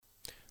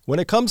When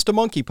it comes to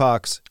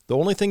monkeypox, the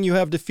only thing you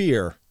have to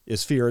fear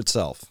is fear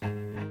itself.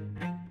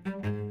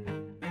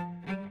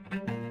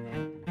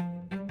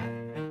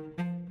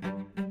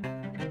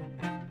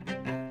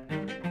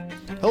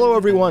 Hello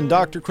everyone,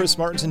 Dr. Chris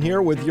Martinson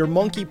here with your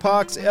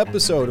monkeypox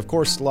episode. Of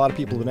course, a lot of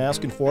people have been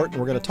asking for it, and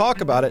we're going to talk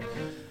about it.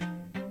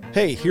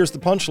 Hey, here's the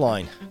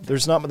punchline.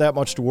 There's not that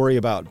much to worry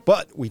about,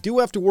 but we do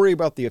have to worry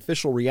about the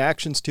official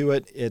reactions to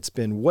it. It's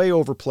been way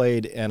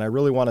overplayed, and I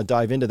really want to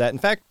dive into that. In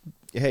fact,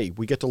 hey,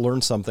 we get to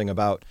learn something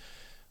about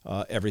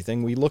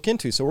everything we look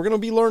into. So we're going to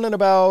be learning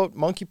about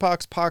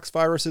monkeypox, pox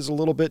viruses a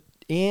little bit,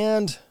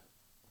 and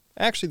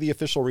actually the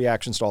official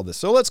reactions to all this.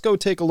 So let's go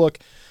take a look.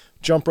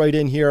 Jump right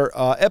in here.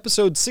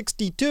 Episode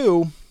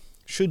 62,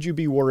 should you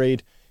be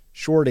worried?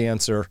 Short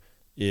answer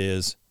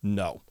is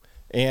no.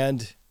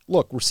 And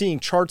look, we're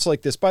seeing charts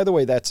like this. By the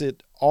way, that's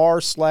it,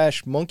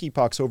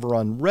 r/monkeypox over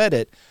on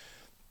Reddit.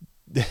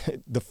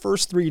 The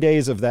first 3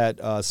 days of that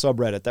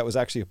subreddit, that was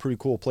actually a pretty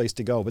cool place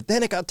to go. But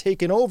then it got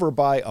taken over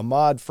by a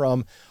mod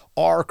from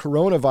R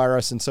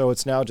coronavirus, and so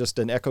it's now just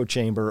an echo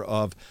chamber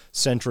of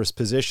centrist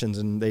positions.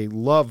 And they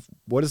love,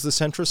 what does the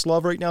centrists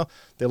love right now?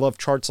 They love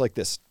charts like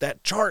this.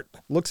 That chart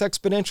looks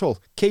exponential.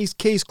 Case,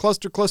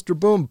 cluster,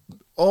 boom.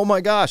 Oh my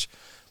gosh.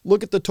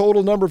 Look at the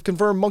total number of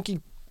confirmed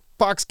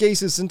monkeypox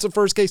cases since the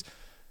first case.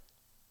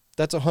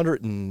 That's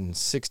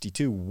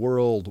 162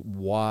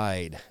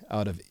 worldwide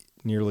out of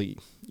nearly,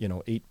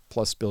 8+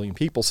 billion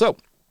people. So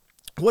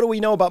what do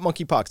we know about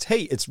monkeypox?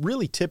 Hey, it's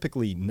really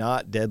typically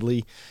not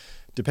deadly,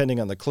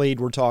 depending on the clade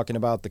we're talking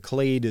about. The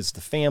clade is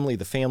the family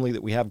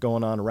that we have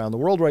going on around the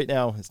world right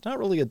now. It's not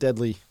really a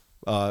deadly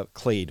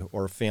clade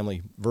or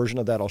family version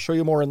of that. I'll show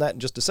you more on that in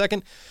just a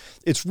second.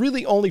 It's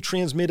really only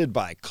transmitted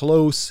by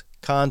close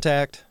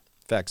contact,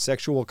 in fact,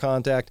 sexual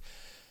contact.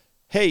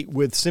 Hey,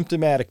 with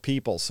symptomatic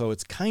people, so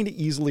it's kind of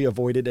easily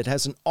avoided. It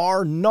has an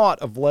R0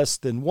 of less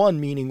than 1,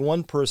 meaning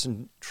one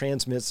person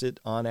transmits it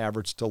on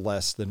average to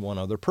less than one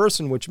other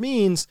person, which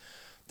means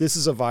this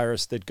is a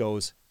virus that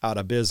goes out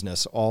of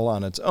business all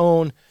on its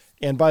own.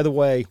 And by the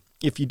way,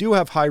 if you do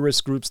have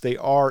high-risk groups, they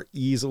are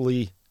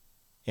easily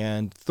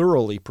and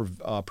thoroughly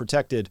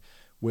protected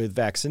with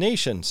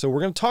vaccination. So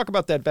we're going to talk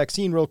about that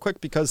vaccine real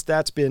quick because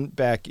that's been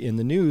back in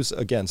the news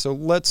again. So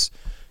let's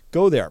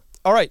go there.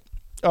 All right.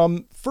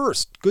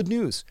 First, good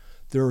news.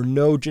 There are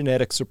no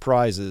genetic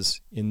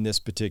surprises in this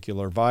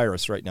particular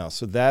virus right now.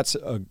 So that's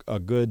a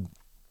good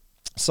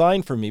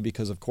sign for me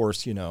because, of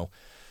course,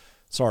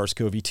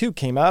 SARS-CoV-2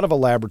 came out of a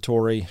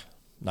laboratory,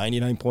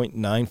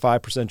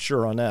 99.95%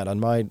 sure on that. On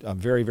my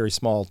very, very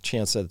small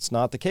chance that it's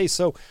not the case.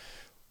 So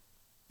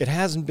it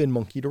hasn't been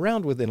monkeyed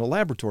around with in a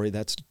laboratory.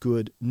 That's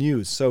good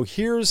news. So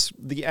here's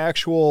the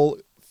actual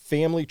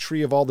family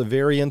tree of all the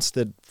variants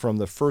that from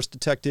the first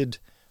detected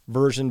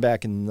version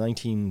back in the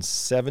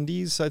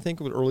 1970s, I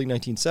think, early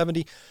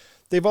 1970.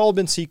 They've all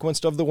been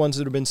sequenced. Of the ones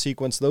that have been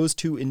sequenced, those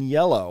two in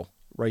yellow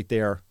right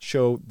there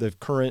show the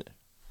current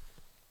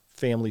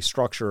family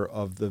structure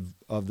of the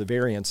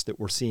variants that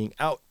we're seeing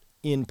out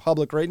in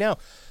public right now.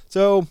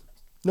 So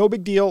no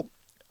big deal.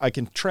 I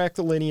can track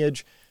the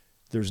lineage.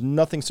 There's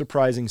nothing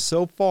surprising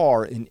so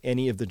far in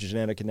any of the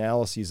genetic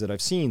analyses that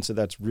I've seen. So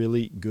that's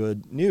really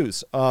good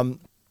news.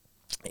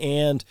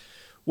 And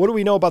what do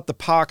we know about the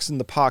pox and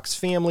the pox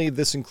family?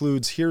 This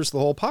includes, here's the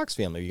whole pox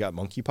family. You got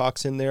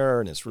monkeypox in there,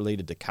 and it's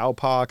related to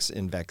cowpox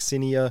and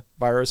vaccinia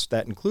virus.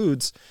 That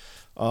includes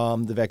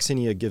the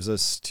vaccinia gives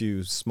us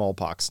to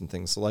smallpox and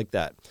things like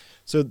that.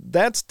 So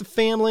that's the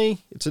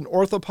family. It's an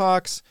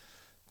orthopox.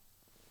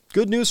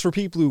 Good news for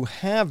people who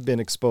have been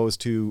exposed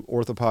to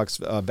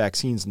orthopox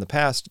vaccines in the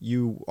past.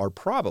 You are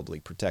probably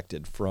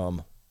protected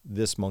from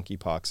this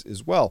monkeypox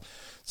as well.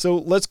 So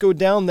let's go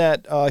down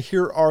that.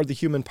 Here are the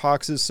human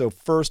poxes. So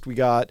first we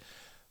got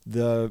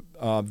the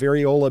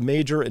variola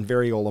major and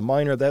variola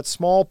minor. That's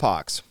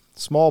smallpox.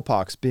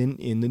 Smallpox been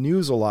in the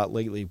news a lot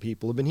lately.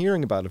 People have been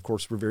hearing about it. Of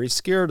course, we're very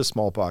scared of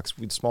smallpox.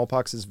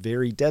 Smallpox is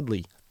very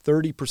deadly.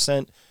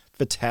 30%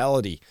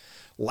 fatality.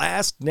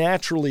 Last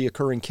naturally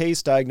occurring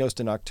case diagnosed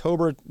in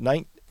October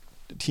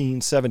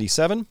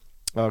 1977,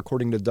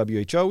 according to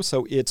WHO.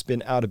 So it's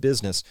been out of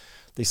business.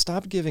 They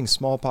stopped giving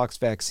smallpox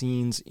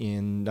vaccines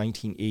in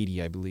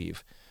 1980, I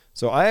believe.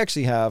 So I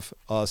actually have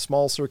a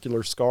small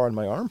circular scar on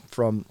my arm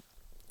from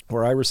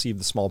where I received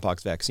the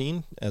smallpox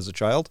vaccine as a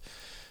child.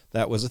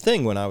 That was a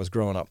thing when I was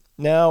growing up.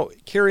 Now,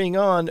 carrying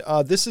on,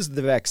 this is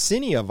the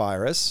vaccinia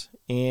virus,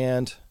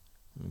 and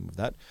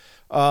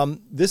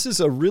this is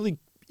a really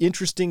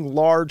interesting,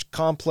 large,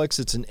 complex.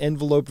 It's an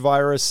enveloped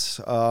virus.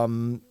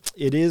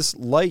 It is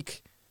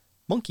like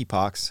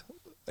monkeypox,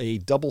 a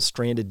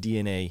double-stranded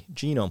DNA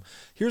genome.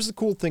 Here's the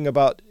cool thing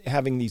about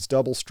having these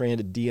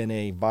double-stranded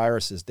DNA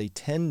viruses. They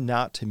tend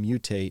not to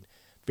mutate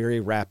very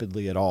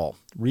rapidly at all.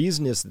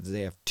 Reason is that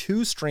they have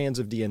two strands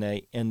of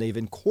DNA, and they've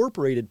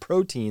incorporated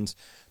proteins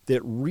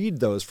that read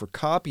those for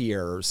copy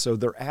errors. So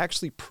they're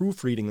actually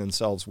proofreading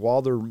themselves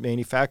while they're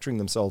manufacturing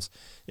themselves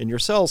in your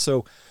cells.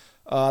 So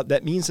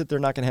that means that they're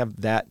not going to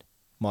have that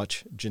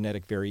much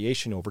genetic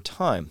variation over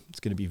time. It's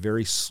going to be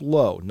very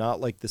slow, not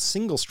like the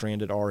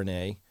single-stranded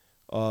RNA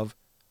of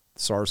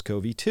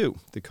SARS-CoV-2,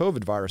 the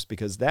COVID virus,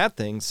 because that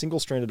thing,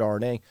 single-stranded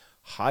RNA,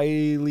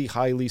 highly,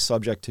 highly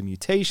subject to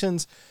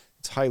mutations.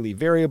 It's highly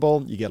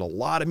variable. You get a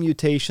lot of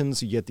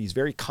mutations. You get these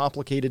very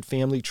complicated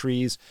family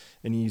trees,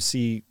 and you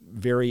see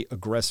very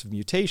aggressive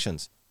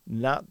mutations.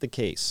 Not the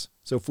case.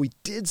 So if we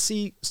did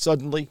see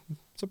suddenly,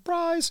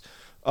 surprise,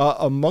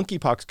 a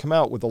monkeypox come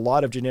out with a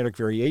lot of genetic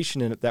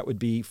variation in it, that would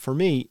be, for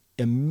me,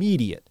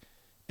 immediate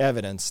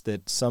evidence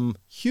that some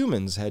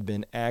humans had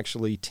been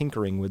actually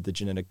tinkering with the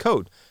genetic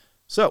code.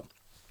 So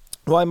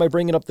why am I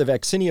bringing up the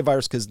vaccinia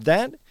virus? Because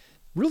that,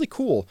 really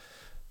cool.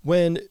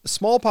 When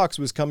smallpox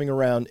was coming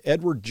around,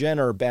 Edward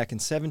Jenner back in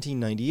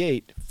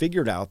 1798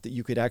 figured out that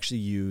you could actually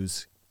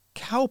use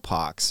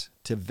cowpox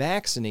to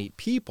vaccinate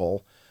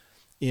people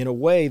in a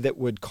way that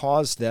would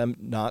cause them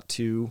not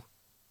to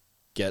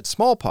get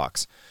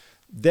smallpox.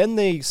 Then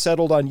they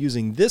settled on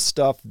using this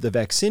stuff. The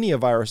vaccinia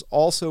virus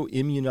also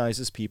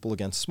immunizes people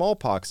against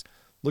smallpox.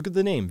 Look at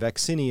the name,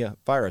 vaccinia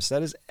virus.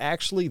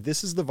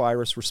 This is the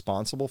virus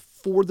responsible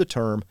for the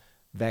term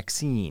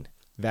vaccine,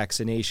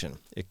 vaccination.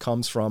 It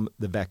comes from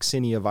the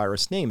vaccinia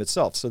virus name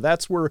itself. So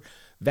that's where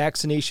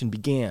vaccination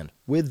began,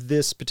 with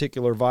this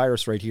particular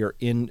virus right here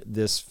in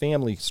this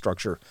family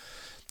structure.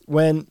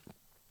 When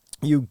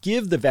you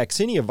give the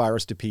vaccinia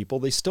virus to people,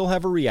 they still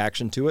have a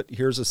reaction to it.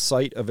 Here's a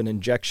site of an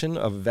injection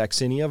of a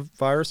vaccinia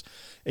virus,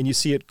 and you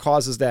see it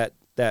causes that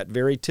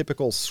very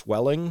typical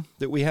swelling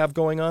that we have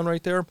going on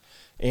right there,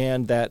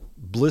 and that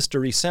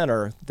blistery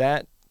center,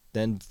 that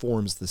then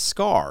forms the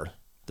scar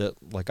that,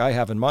 like I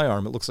have in my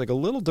arm. It looks like a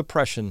little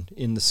depression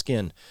in the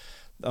skin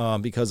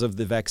because of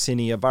the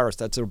vaccinia virus.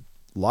 That's a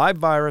live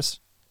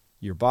virus.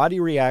 Your body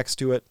reacts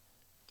to it,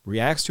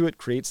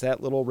 creates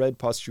that little red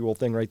pustule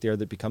thing right there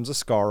that becomes a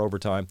scar over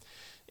time.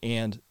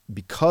 And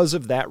because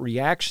of that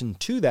reaction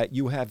to that,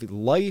 you have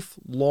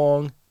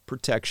lifelong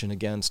protection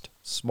against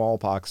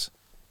smallpox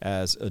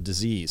as a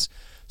disease.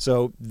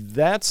 So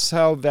that's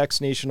how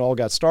vaccination all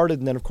got started.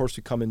 And then, of course,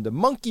 we come into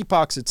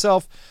monkeypox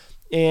itself.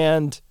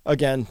 And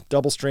again,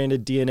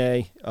 double-stranded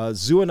DNA,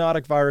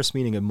 zoonotic virus,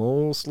 meaning it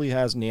mostly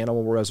has an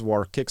animal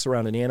reservoir, kicks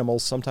around in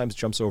animals, sometimes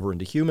jumps over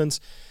into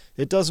humans.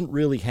 It doesn't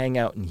really hang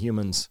out in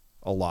humans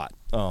a lot.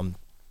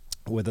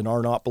 With an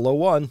R naught below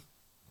 1,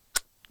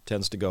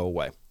 tends to go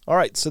away. All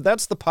right, so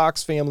that's the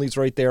pox families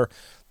right there.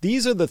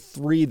 These are the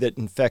 3 that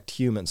infect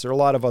humans. There are a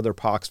lot of other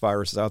pox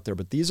viruses out there,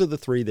 but these are the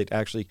 3 that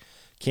actually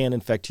can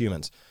infect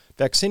humans.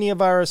 Vaccinia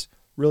virus,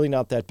 really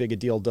not that big a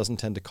deal, doesn't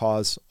tend to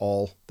cause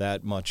all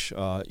that much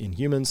in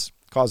humans.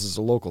 Causes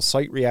a local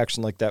site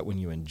reaction like that when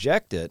you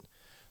inject it,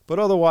 but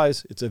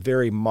otherwise it's a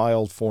very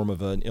mild form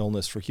of an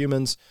illness for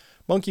humans.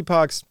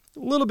 Monkeypox, a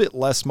little bit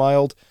less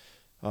mild.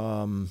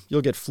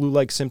 You'll get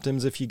flu-like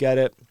symptoms if you get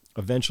it.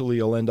 Eventually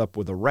you'll end up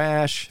with a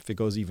rash. If it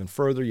goes even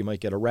further, you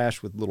might get a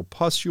rash with little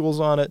pustules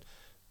on it,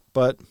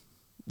 but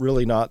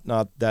really not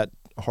that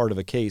hard of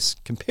a case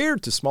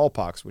compared to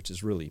smallpox, which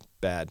is really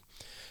bad.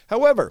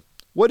 However,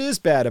 what is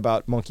bad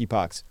about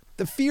monkeypox?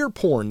 The fear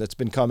porn that's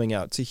been coming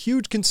out. It's a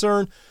huge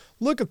concern.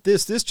 Look at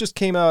this. This just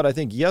came out, I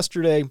think,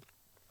 yesterday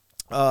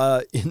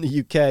in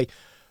the UK.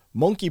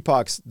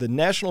 Monkeypox, the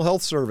National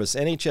Health Service,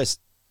 NHS,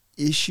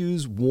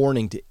 issues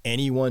warning to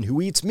anyone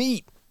who eats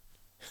meat.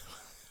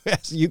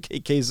 As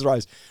UK cases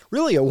rise.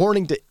 Really a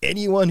warning to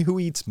anyone who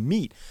eats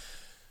meat.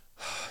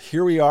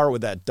 Here we are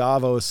with that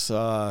Davos,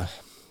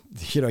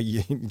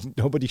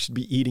 nobody should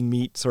be eating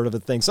meat sort of a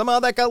thing.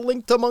 Somehow that got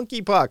linked to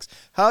monkeypox.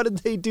 How did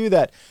they do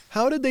that?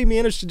 How did they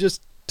manage to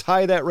just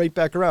tie that right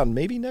back around?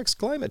 Maybe next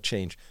climate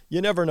change. You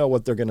never know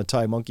what they're going to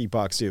tie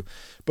monkeypox to.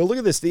 But look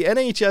at this. The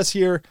NHS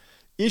here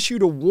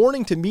issued a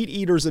warning to meat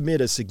eaters amid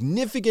a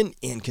significant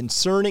and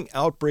concerning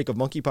outbreak of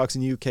monkeypox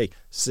in the UK.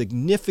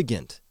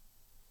 Significant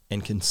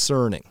and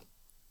concerning.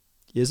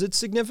 Is it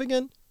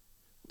significant?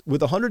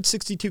 With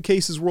 162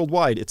 cases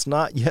worldwide, it's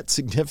not yet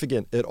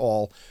significant at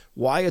all.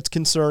 Why it's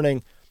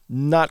concerning,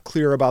 not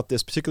clear about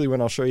this, particularly when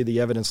I'll show you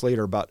the evidence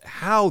later about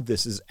how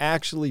this has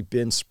actually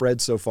been spread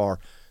so far.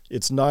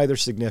 It's neither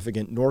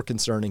significant nor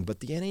concerning,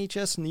 but the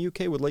NHS in the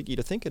UK would like you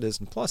to think it is.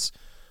 And plus,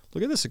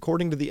 look at this.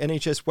 According to the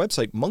NHS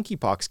website,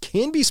 monkeypox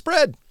can be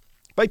spread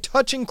by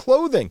touching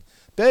clothing,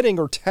 bedding,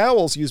 or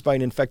towels used by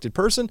an infected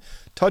person,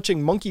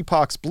 touching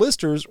monkeypox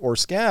blisters or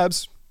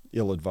scabs,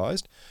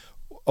 ill-advised,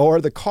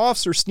 or the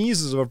coughs or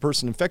sneezes of a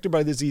person infected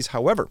by the disease.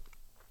 However,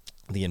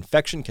 the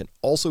infection can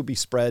also be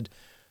spread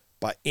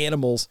by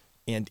animals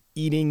and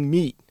eating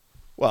meat.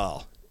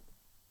 Well,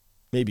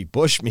 maybe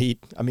bush meat.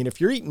 I mean, if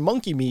you're eating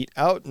monkey meat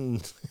out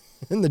in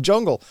the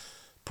jungle,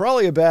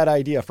 probably a bad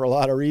idea for a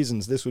lot of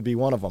reasons. This would be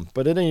one of them.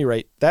 But at any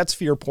rate, that's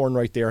fear porn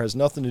right there. Has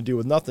nothing to do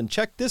with nothing.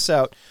 Check this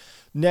out.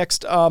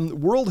 Next,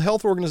 World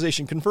Health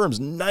Organization confirms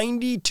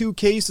 92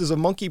 cases of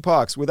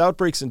monkeypox with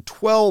outbreaks in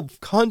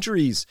 12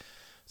 countries.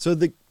 So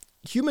the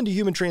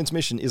human-to-human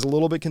transmission is a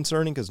little bit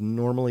concerning because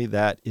normally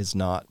that is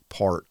not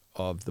part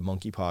of the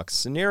monkeypox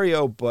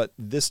scenario, but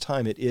this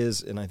time it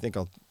is, and I think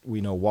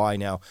we know why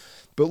now.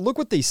 But look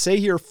what they say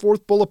here,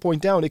 4th bullet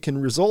point down, it can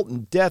result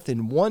in death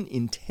in 1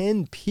 in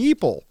 10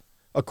 people.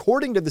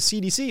 According to the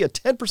CDC, a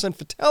 10%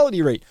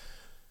 fatality rate.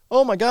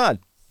 Oh my God.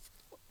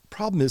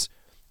 Problem is,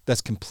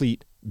 that's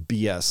complete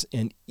BS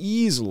and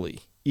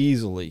easily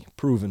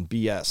proven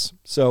BS.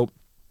 So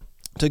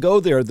to go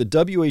there, the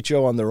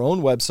WHO on their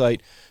own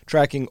website,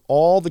 tracking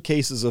all the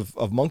cases of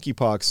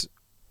monkeypox,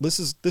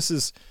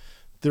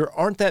 there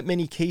aren't that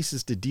many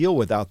cases to deal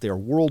with out there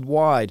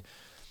worldwide.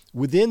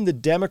 Within the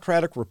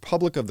Democratic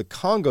Republic of the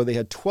Congo, they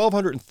had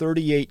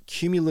 1,238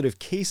 cumulative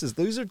cases.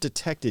 Those are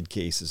detected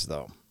cases,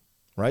 though,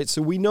 right?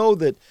 So we know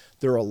that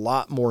there are a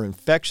lot more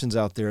infections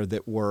out there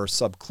that were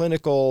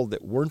subclinical,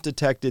 that weren't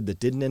detected,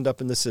 that didn't end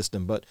up in the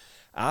system. But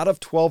out of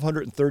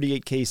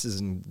 1,238 cases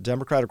in the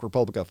Democratic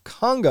Republic of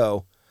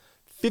Congo,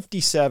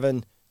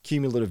 57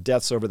 cumulative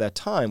deaths over that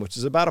time, which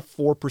is about a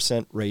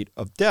 4% rate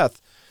of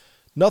death.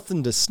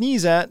 Nothing to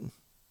sneeze at,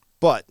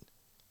 but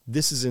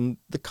this is in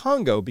the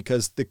Congo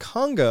because the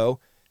Congo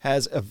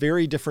has a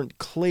very different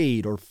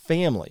clade or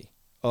family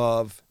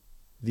of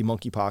the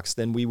monkeypox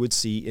than we would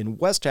see in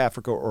West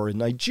Africa or in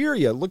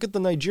Nigeria. Look at the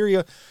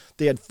Nigeria.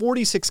 They had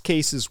 46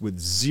 cases with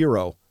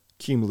 0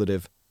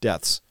 cumulative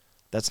deaths.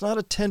 That's not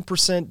a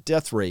 10%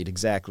 death rate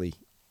exactly,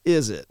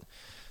 is it?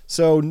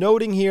 So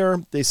noting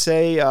here, they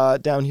say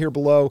down here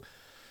below,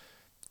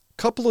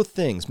 couple of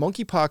things.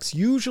 Monkeypox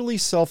usually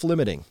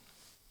self-limiting.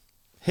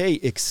 Hey,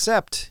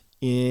 except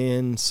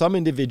in some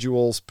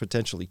individuals,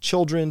 potentially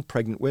children,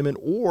 pregnant women,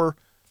 or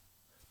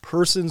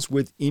persons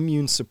with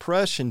immune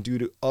suppression due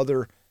to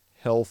other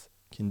health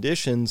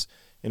conditions.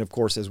 And of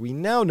course, as we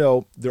now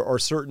know, there are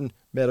certain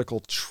medical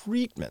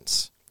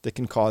treatments that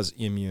can cause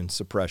immune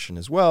suppression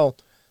as well.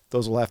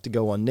 Those will have to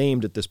go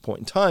unnamed at this point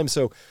in time.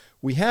 So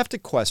we have to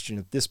question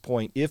at this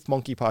point if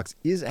monkeypox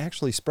is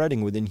actually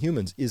spreading within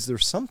humans. Is there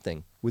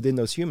something within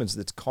those humans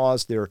that's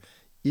caused their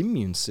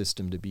immune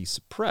system to be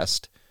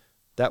suppressed?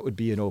 That would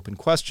be an open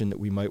question that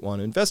we might want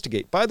to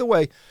investigate. By the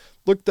way,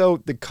 look, though,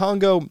 the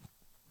Congo,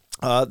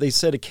 they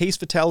said a case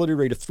fatality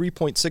rate of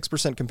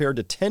 3.6% compared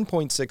to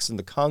 10.6% in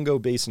the Congo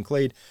Basin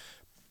clade.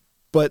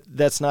 But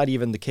that's not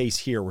even the case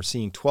here. We're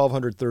seeing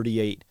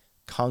 1,238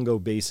 Congo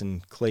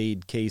Basin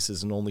clade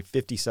cases and only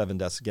 57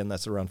 deaths. Again,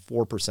 that's around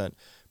 4%,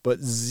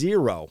 but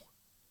 0,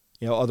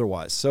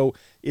 otherwise. So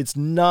it's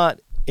not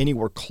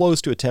anywhere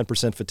close to a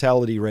 10%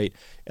 fatality rate.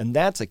 And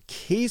that's a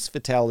case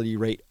fatality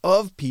rate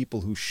of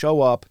people who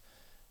show up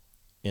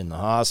in the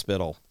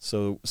hospital.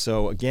 So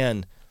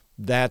again,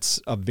 that's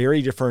a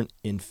very different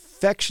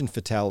infection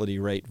fatality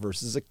rate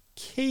versus a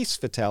case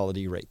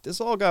fatality rate.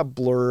 This all got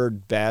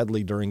blurred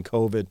badly during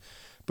COVID,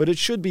 but it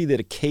should be that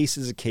a case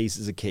is a case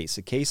is a case.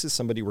 A case is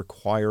somebody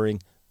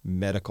requiring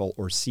medical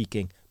or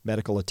seeking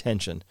medical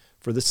attention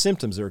for the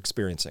symptoms they're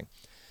experiencing.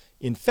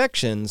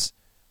 Infections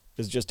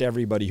is just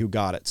everybody who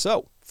got it.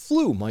 So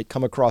flu might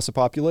come across a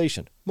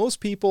population. Most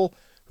people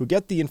who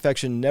get the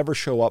infection never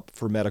show up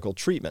for medical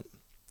treatment.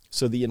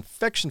 So the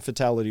infection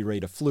fatality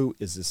rate of flu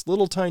is this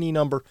little tiny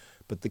number,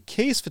 but the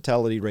case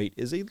fatality rate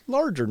is a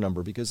larger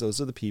number because those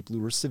are the people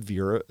who are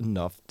severe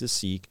enough to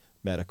seek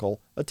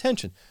medical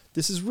attention.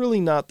 This is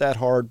really not that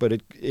hard,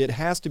 but it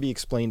has to be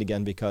explained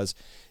again because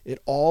it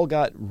all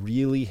got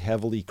really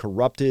heavily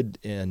corrupted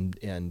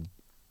and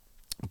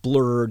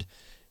blurred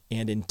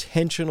and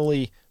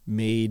intentionally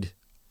made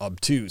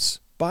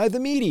obtuse by the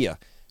media,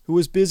 who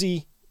was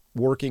busy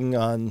working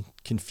on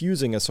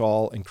confusing us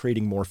all and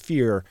creating more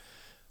fear.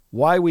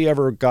 Why we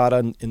ever got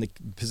in the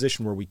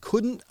position where we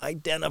couldn't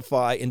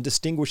identify and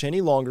distinguish any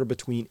longer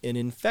between an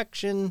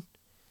infection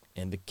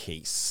and a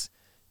case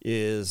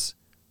is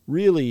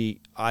really,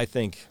 I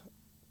think,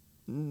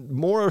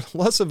 more or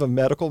less of a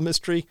medical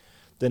mystery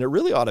than it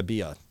really ought to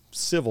be a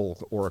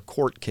civil or a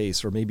court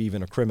case or maybe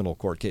even a criminal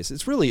court case.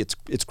 It's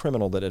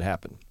criminal that it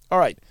happened. All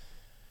right.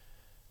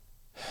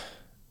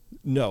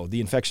 No,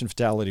 the infection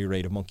fatality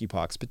rate of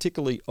monkeypox,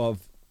 particularly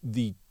of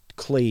the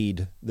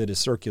clade that is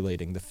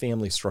circulating, the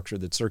family structure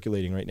that's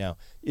circulating right now,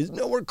 is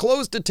nowhere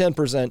close to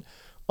 10%.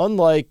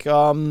 Unlike,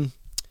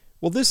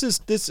 this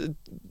is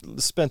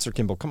Spencer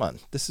Kimball. Come on,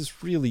 this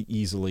is really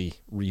easily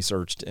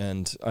researched,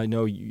 and I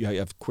know you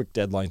have quick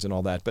deadlines and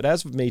all that. But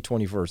as of May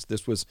 21st,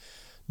 this was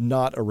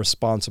not a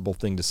responsible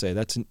thing to say.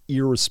 That's an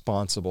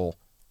irresponsible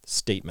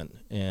statement,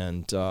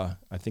 and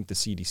I think the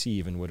CDC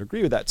even would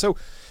agree with that. So,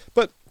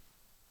 but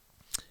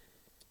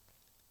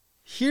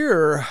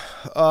here,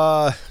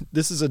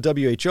 this is a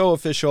WHO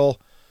official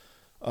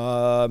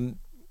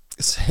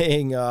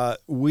saying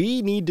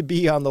we need to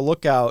be on the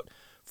lookout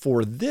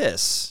for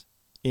this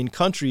in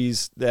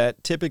countries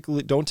that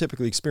don't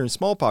typically experience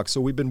smallpox.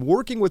 So we've been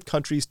working with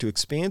countries to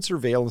expand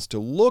surveillance to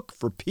look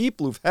for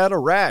people who've had a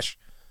rash.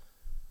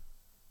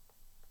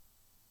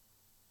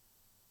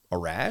 A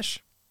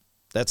rash?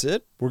 That's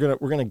it? We're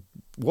gonna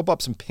whoop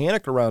up some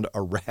panic around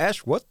a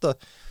rash? A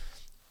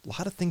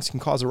lot of things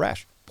can cause a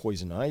rash.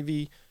 Poison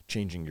ivy,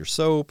 changing your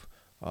soap,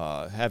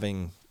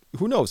 having,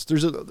 who knows?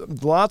 There's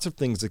lots of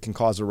things that can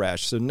cause a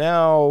rash. So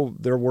now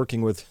they're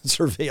working with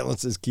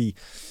surveillance is key.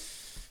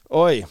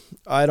 Oy,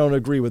 I don't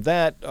agree with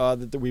that,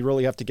 that we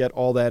really have to get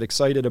all that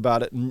excited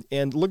about it.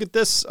 And look at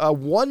this.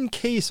 One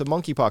case of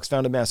monkeypox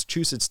found in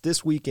Massachusetts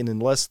this week, and in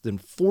less than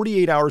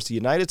 48 hours, the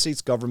United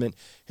States government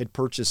had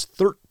purchased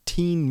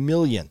 13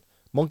 million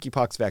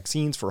monkeypox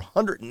vaccines for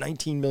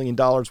 $119 million.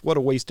 What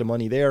a waste of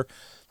money there.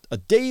 A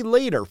day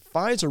later,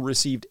 Pfizer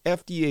received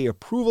FDA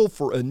approval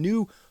for a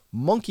new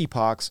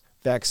monkeypox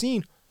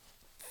vaccine.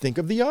 Think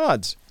of the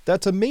odds.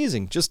 That's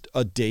amazing. Just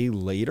a day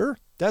later?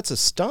 That's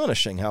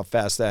astonishing how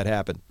fast that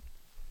happened.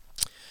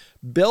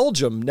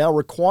 Belgium now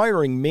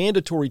requiring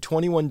mandatory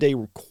 21-day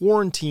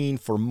quarantine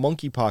for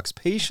monkeypox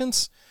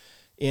patients,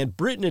 and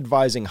Britain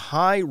advising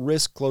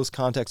high-risk close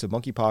contacts of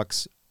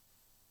monkeypox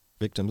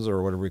victims,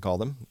 or whatever we call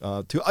them,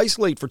 to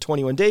isolate for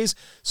 21 days.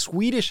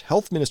 Swedish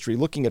health ministry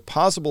looking at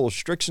possible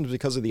restrictions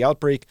because of the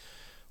outbreak.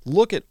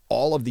 Look at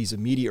all of these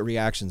immediate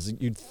reactions.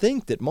 You'd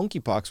think that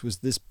monkeypox was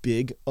this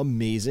big,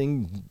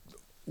 amazing,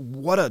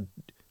 what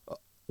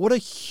a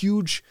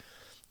huge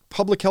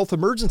public health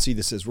emergency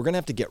this is. We're going to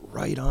have to get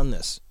right on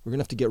this. We're going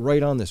to have to get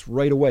right on this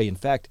right away. In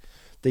fact,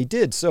 they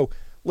did. So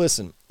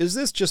listen, is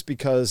this just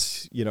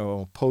because,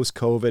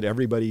 post-COVID,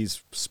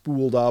 everybody's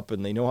spooled up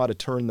and they know how to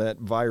turn that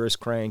virus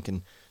crank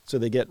and so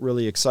they get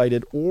really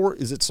excited? Or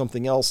is it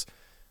something else?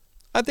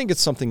 I think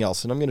it's something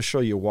else, and I'm going to show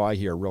you why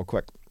here real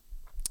quick.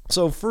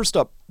 So first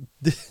up,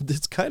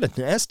 it's kind of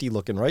nasty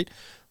looking, right?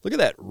 Look at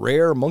that.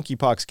 Rare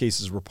monkeypox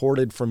cases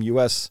reported from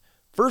U.S.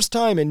 First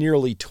time in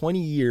nearly 20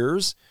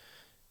 years.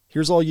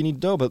 Here's all you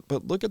need to know,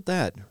 but look at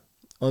that.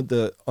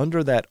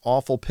 Under that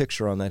awful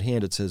picture on that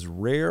hand, it says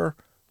rare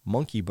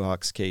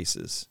monkeypox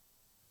cases.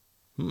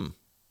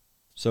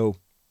 So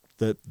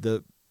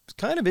the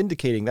kind of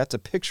indicating that's a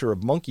picture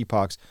of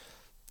monkeypox.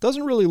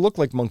 Doesn't really look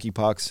like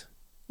monkeypox.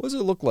 What does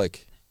it look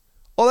like?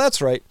 Oh,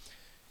 that's right.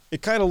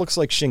 It kind of looks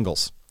like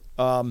shingles.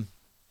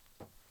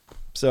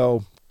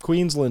 So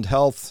Queensland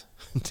Health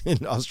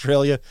in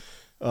Australia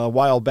a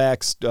while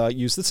back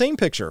used the same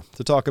picture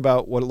to talk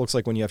about what it looks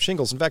like when you have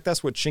shingles. In fact,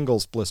 that's what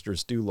shingles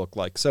blisters do look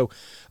like. So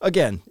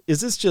again,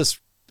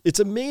 it's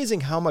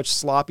amazing how much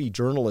sloppy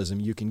journalism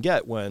you can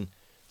get when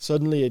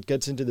suddenly it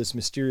gets into this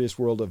mysterious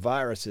world of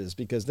viruses,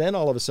 because then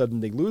all of a sudden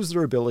they lose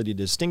their ability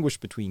to distinguish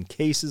between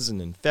cases and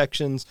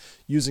infections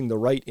using the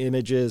right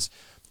images.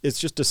 It's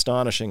just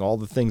astonishing, all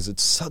the things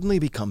that suddenly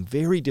become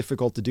very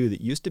difficult to do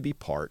that used to be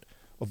part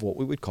of what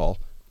we would call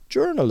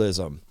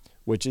journalism,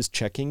 which is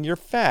checking your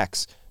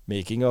facts,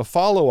 making a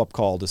follow-up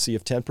call to see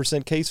if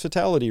 10% case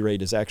fatality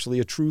rate is actually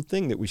a true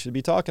thing that we should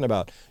be talking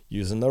about,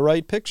 using the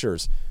right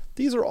pictures.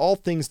 These are all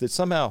things that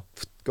somehow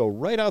go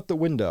right out the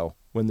window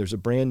when there's a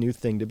brand new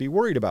thing to be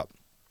worried about.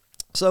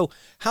 So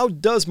how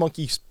does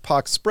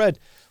monkeypox spread?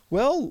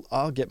 Well,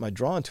 I'll get my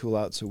drawing tool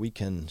out so we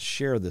can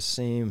share the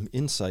same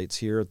insights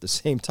here at the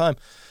same time.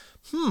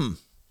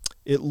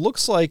 It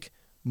looks like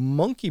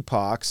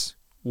monkeypox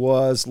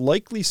was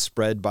likely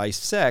spread by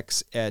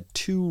sex at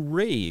 2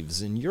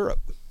 raves in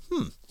Europe.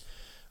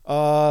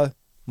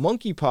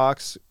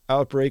 Monkeypox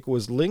outbreak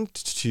was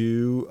linked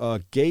to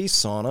a gay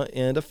sauna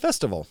and a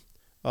festival.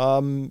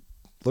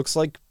 Looks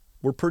like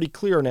we're pretty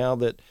clear now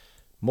that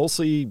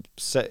mostly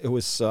it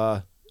was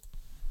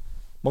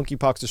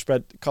monkeypox to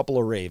spread a couple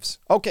of raves.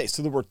 Okay,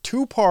 so there were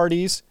 2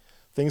 parties.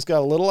 Things got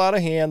a little out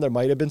of hand. There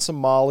might have been some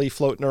Molly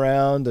floating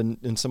around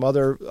and some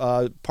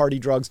other party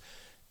drugs,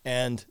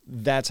 and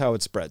that's how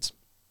it spreads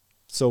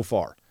so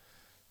far.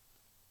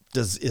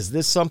 Is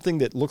this something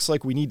that looks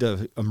like we need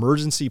to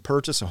emergency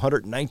purchase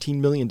 $119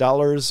 million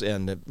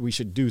and that we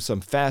should do some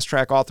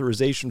fast-track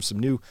authorization of some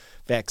new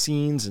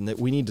vaccines and that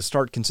we need to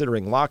start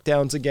considering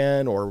lockdowns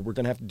again, or we're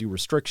going to have to do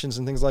restrictions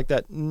and things like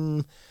that?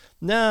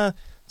 Nah,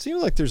 it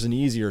seems like there's an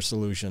easier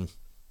solution.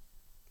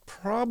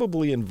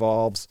 Probably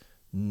involves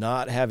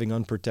not having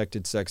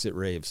unprotected sex at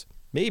raves.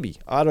 Maybe.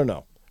 I don't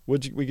know.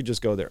 We could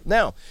just go there.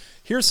 Now,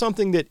 here's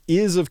something that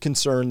is of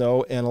concern,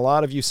 though, and a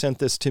lot of you sent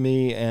this to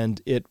me,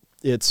 and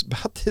it's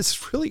about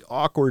this really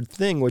awkward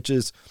thing, which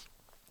is,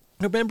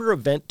 remember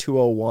Event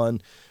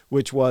 201,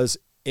 which was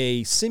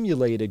a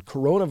simulated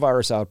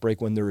coronavirus outbreak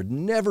when there had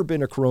never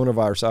been a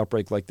coronavirus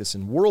outbreak like this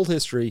in world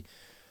history,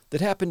 that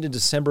happened in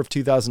December of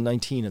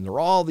 2019. And there were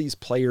all these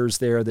players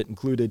there that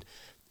included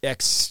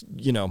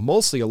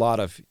mostly a lot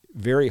of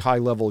very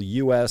high-level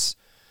U.S.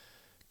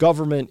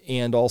 government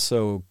and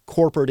also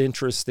corporate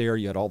interests there.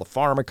 You had all the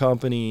pharma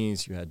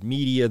companies, you had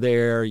media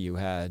there, you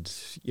had,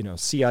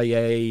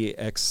 CIA,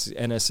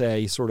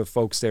 ex-NSA sort of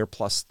folks there,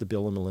 plus the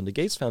Bill and Melinda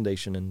Gates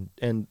Foundation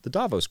and the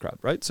Davos crowd,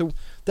 right? So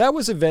that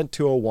was Event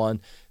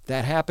 201.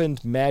 That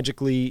happened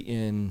magically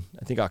in,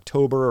 I think,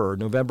 October or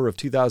November of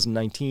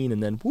 2019,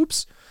 and then,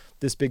 whoops,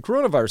 this big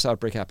coronavirus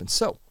outbreak happened.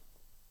 So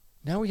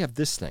now we have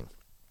this thing,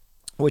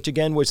 which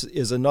again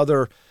is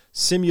another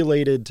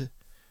simulated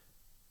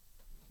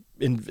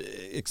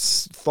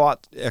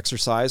thought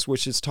exercise,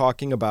 which is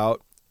talking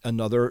about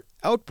another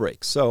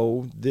outbreak.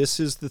 So this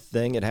is the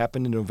thing. It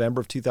happened in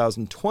November of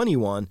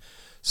 2021,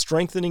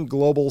 strengthening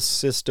global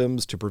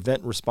systems to prevent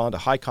and respond to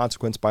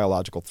high-consequence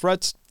biological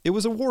threats. It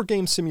was a war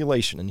game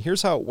simulation, and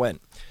here's how it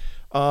went.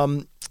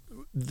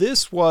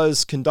 This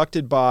was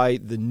conducted by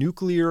the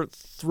Nuclear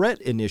Threat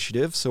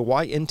Initiative. So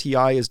why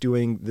NTI is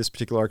doing this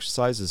particular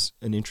exercise is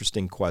an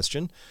interesting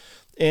question.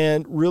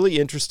 And really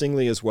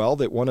interestingly as well,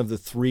 that one of the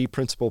 3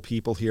 principal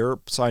people here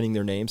signing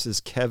their names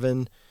is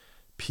Kevin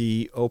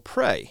P.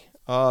 O'Prey.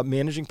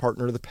 managing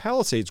partner of the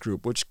Palisades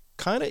Group, which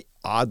kind of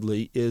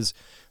oddly is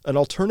an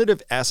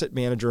alternative asset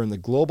manager in the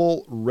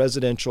global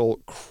residential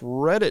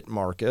credit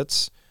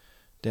markets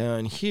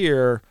down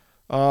here,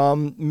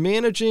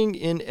 managing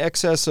in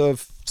excess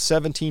of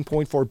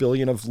 $17.4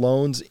 billion of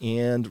loans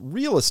and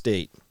real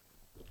estate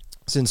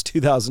since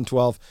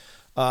 2012.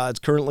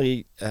 It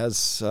currently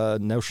has a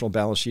notional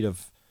balance sheet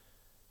of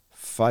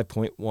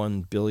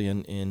 $5.1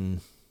 billion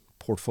in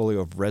portfolio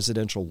of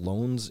residential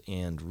loans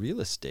and real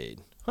estate.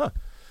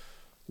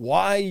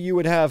 Why you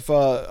would have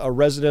a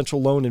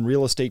residential loan and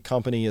real estate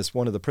company as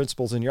one of the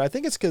principals in here? I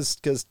think it's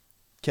because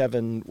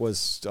Kevin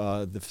was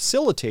the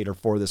facilitator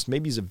for this.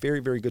 Maybe he's a very,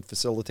 very good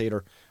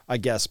facilitator, I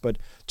guess, but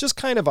just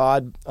kind of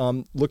odd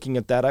looking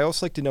at that. I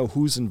also like to know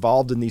who's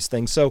involved in these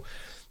things. So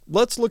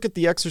let's look at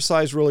the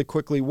exercise really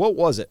quickly. What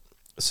was it?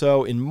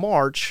 So in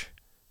March,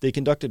 they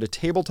conducted a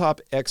tabletop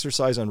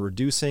exercise on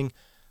reducing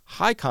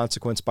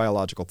high-consequence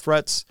biological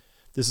threats.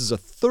 This is a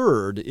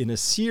third in a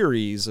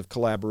series of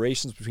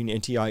collaborations between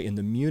NTI and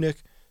the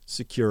Munich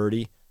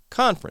Security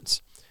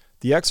Conference.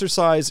 The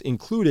exercise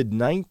included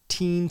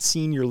 19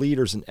 senior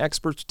leaders and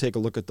experts. We'll take a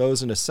look at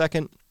those in a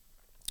second.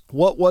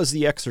 What was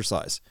the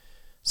exercise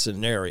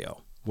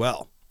scenario?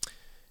 Well,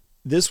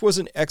 this was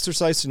an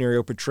exercise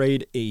scenario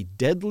portrayed a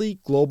deadly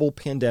global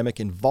pandemic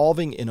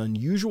involving an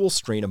unusual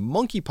strain of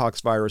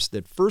monkeypox virus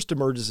that first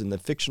emerges in the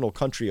fictional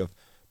country of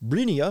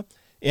Britannia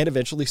and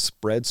eventually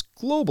spreads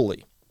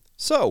globally.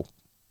 So,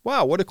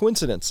 wow, what a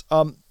coincidence.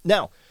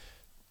 Now,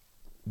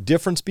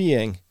 difference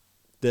being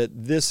that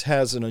this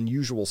has an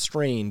unusual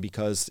strain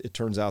because it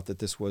turns out that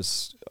this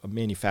was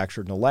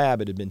manufactured in a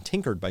lab. It had been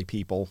tinkered by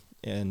people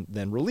and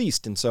then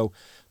released. And so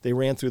they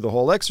ran through the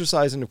whole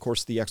exercise. And of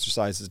course, the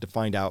exercise is to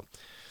find out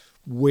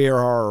where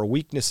are our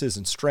weaknesses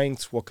and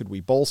strengths, what could we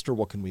bolster,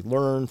 what can we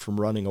learn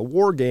from running a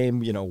war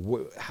game,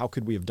 how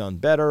could we have done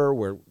better,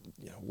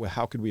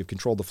 how could we have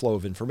controlled the flow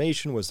of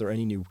information, was there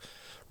any new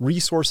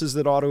resources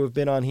that ought to have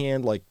been on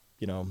hand, like,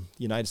 the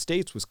United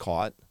States was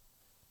caught,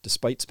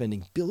 despite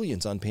spending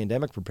billions on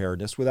pandemic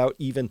preparedness, without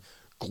even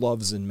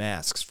gloves and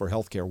masks for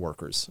healthcare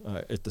workers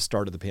at the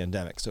start of the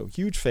pandemic. So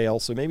huge fail.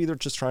 So maybe they're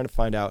just trying to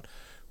find out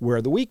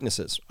where the weakness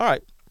is. All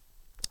right.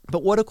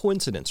 But what a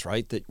coincidence,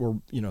 right? That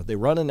they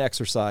run an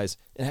exercise.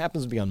 It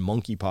happens to be on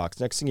monkeypox.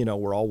 Next thing you know,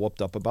 we're all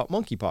whooped up about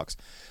monkeypox.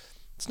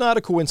 It's not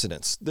a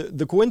coincidence.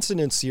 The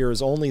coincidence here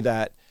is only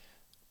that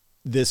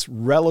this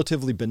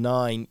relatively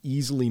benign,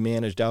 easily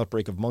managed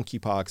outbreak of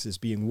monkeypox is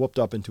being whooped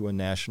up into a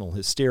national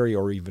hysteria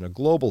or even a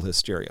global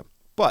hysteria.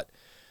 But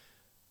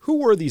who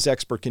were these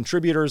expert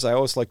contributors? I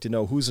always like to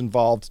know who's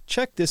involved.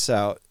 Check this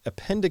out.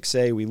 Appendix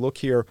A, we look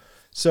here.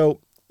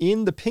 So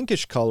in the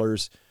pinkish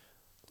colors,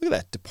 look at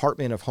that.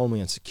 Department of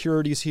Homeland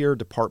Security is here.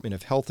 Department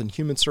of Health and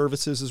Human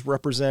Services is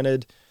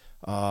represented.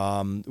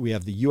 We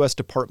have the U.S.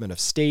 Department of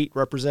State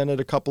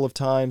represented a couple of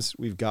times.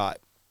 We've got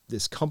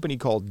this company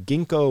called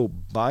Ginkgo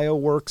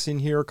Bioworks in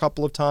here a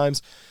couple of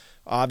times.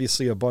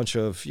 Obviously a bunch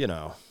of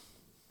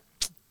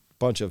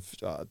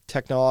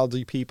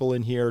technology people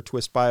in here,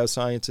 Twist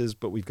Biosciences,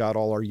 but we've got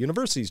all our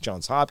universities,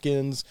 Johns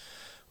Hopkins,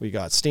 we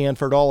got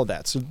Stanford, all of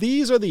that. So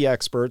these are the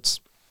experts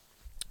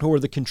who are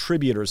the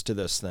contributors to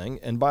this thing.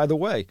 And by the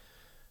way,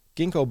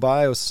 Ginkgo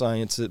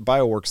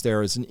Bioworks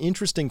there is an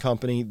interesting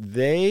company.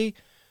 They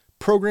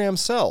program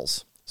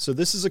cells. So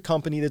this is a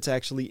company that's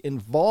actually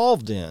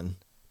involved in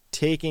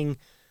taking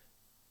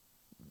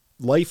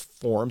life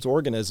forms,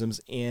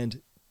 organisms,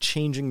 and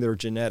changing their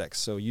genetics.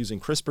 So using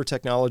CRISPR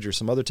technology or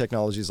some other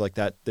technologies like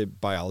that, the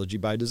biology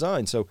by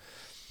design. So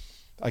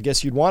I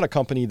guess you'd want a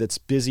company that's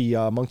busy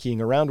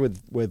monkeying around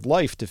with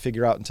life to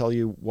figure out and tell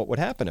you what would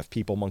happen if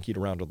people monkeyed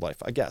around with life,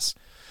 I guess.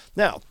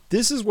 Now,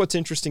 this is what's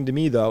interesting to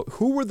me, though.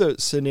 Who were the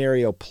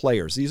scenario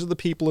players? These are the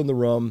people in the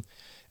room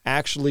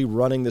actually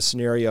running the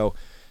scenario.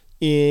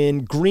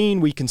 In green,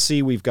 we can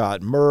see we've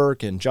got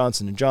Merck and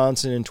Johnson &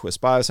 Johnson and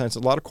Twist Bioscience, a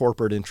lot of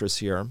corporate interests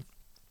here.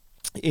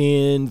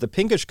 In the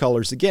pinkish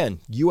colors, again,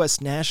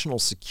 U.S. National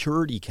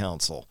Security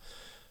Council.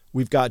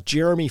 We've got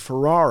Jeremy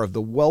Farrar of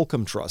the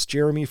Wellcome Trust.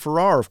 Jeremy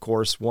Farrar, of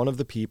course, one of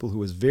the people who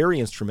was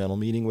very instrumental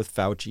meeting with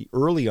Fauci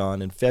early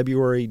on in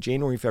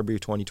January, February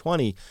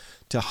 2020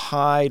 to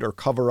hide or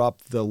cover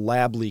up the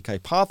lab leak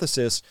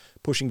hypothesis,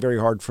 pushing very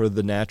hard for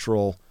the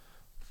natural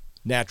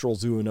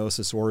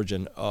zoonosis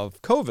origin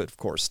of COVID, of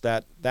course,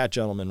 that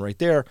gentleman right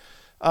there.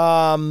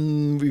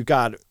 We've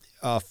got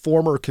a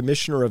former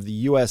commissioner of the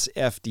U.S.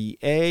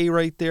 FDA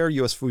right there,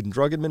 U.S. Food and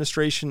Drug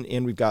Administration,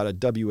 and we've got a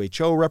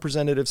WHO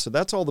representative, so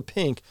that's all the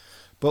pink.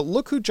 But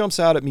look who jumps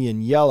out at me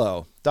in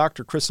yellow.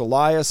 Dr. Chris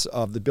Elias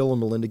of the Bill and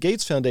Melinda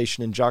Gates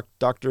Foundation and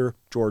Dr.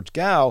 George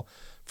Gao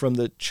from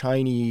the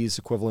Chinese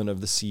equivalent of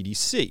the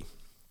CDC.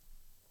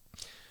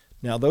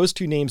 Now, those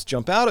two names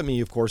jump out at me,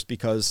 of course,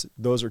 because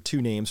those are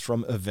two names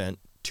from Event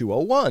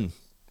 201,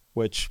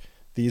 which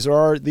these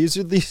are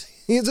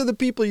the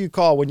people you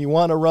call when you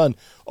want to run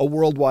a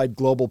worldwide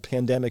global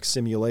pandemic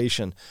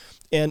simulation.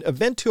 And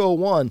Event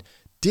 201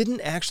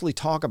 didn't actually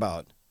talk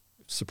about,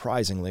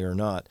 surprisingly or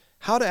not,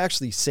 how to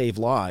actually save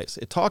lives.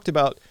 It talked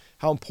about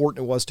how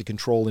important it was to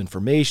control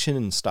information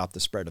and stop the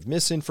spread of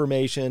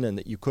misinformation, and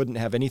that you couldn't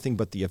have anything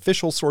but the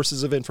official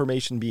sources of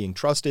information being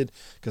trusted,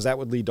 because that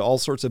would lead to all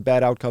sorts of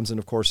bad outcomes. And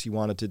of course, he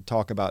wanted to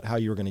talk about how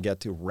you were going to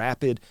get to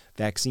rapid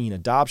vaccine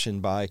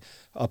adoption by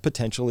a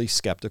potentially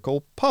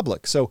skeptical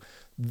public. So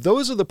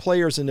those are the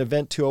players in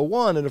Event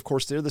 201, and of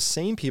course, they're the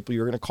same people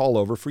you're going to call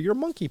over for your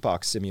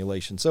monkeypox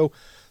simulation. So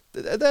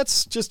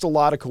that's just a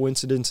lot of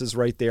coincidences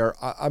right there.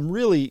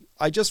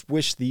 I just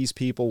wish these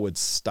people would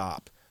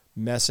stop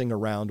messing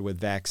around with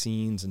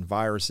vaccines and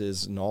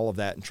viruses and all of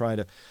that and trying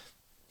to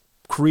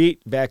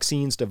create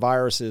vaccines to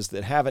viruses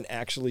that haven't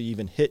actually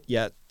even hit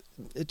yet.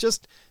 It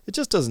just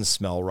doesn't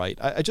smell right.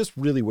 I just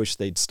really wish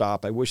they'd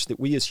stop. I wish that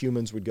we as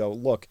humans would go,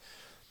 look,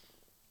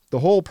 the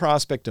whole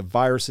prospect of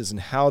viruses and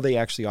how they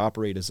actually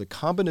operate is a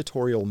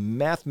combinatorial,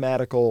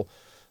 mathematical,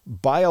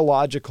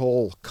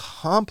 biological,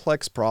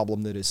 complex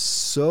problem that is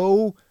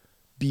so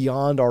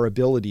beyond our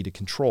ability to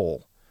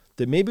control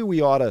that maybe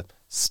we ought to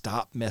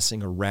stop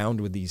messing around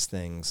with these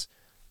things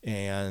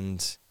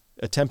and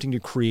attempting to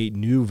create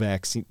new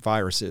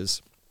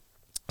viruses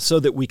so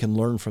that we can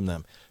learn from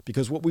them.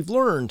 Because what we've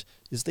learned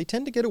is they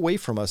tend to get away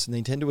from us and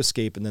they tend to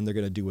escape, and then they're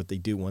going to do what they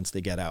do once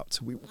they get out.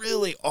 So we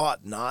really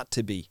ought not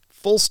to be.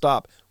 Full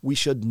stop. We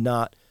should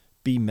not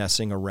be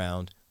messing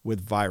around with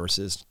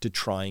viruses to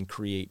try and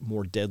create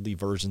more deadly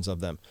versions of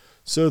them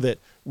so that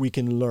we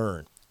can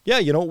learn. Yeah,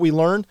 you know what we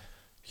learn?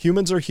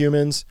 Humans are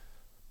humans.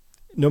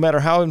 No matter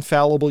how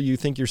infallible you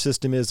think your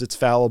system is, it's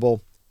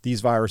fallible.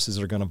 These viruses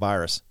are going to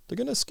virus. They're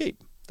going to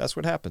escape. That's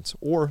what happens.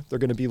 Or they're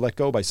going to be let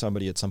go by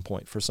somebody at some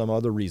point for some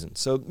other reason.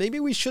 So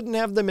maybe we shouldn't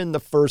have them in the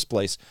first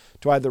place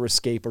to either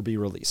escape or be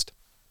released.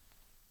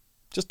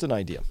 Just an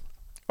idea.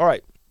 All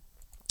right.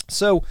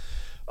 So,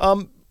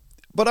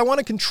 but I want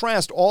to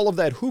contrast all of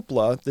that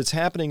hoopla that's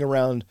happening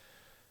around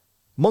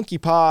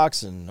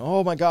monkeypox and,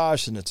 oh my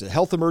gosh, and it's a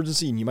health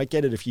emergency and you might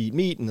get it if you eat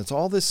meat, and it's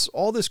all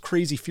this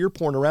crazy fear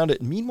porn around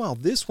it. And meanwhile,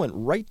 this went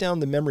right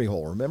down the memory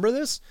hole. Remember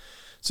this?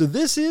 So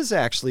this is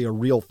actually a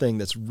real thing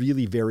that's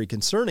really very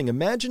concerning.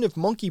 Imagine if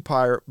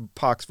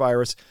monkeypox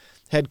virus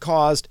had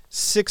caused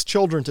 6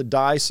 children to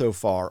die so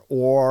far,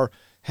 or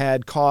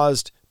had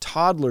caused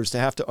toddlers to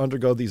have to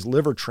undergo these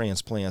liver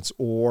transplants,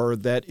 or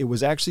that it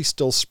was actually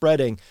still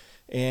spreading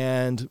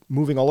and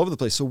moving all over the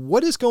place. So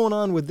what is going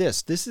on with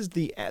this?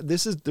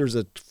 There's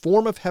a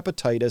form of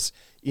hepatitis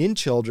in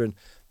children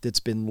that's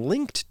been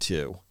linked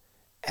to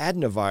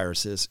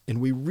adenoviruses,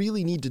 and we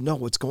really need to know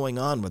what's going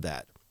on with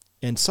that.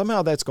 And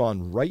somehow that's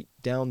gone right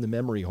down the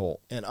memory hole.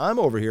 And I'm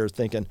over here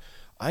thinking,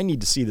 I need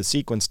to see the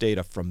sequence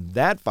data from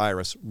that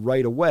virus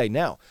right away.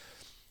 Now,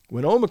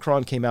 when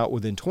Omicron came out,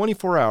 within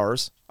 24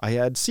 hours, I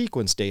had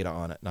sequence data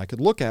on it. And I could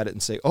look at it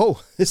and say,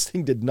 oh, this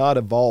thing did not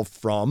evolve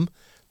from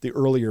the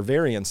earlier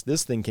variants.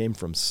 This thing came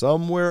from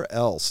somewhere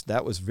else.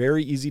 That was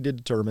very easy to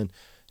determine.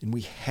 And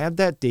we had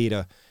that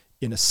data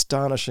in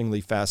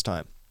astonishingly fast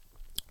time.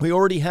 We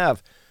already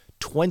have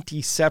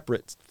 20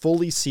 separate,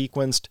 fully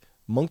sequenced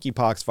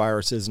monkeypox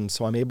viruses. And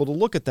so I'm able to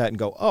look at that and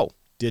go, oh,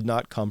 did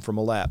not come from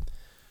a lab.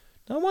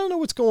 Now I want to know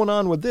what's going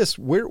on with this.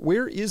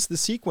 Where is the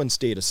sequence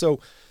data? So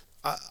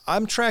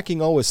I'm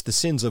tracking always the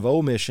sins of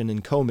omission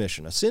and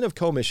commission. A sin of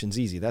commission is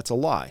easy. That's a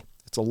lie.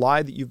 It's a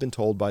lie that you've been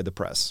told by the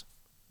press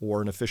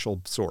or an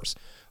official source.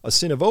 A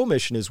sin of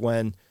omission is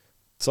when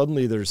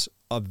suddenly there's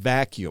a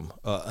vacuum,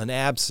 an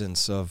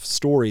absence of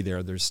story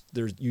there.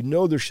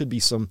 There should be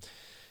some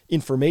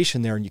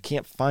information there and you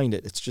can't find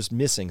it. It's just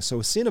missing. So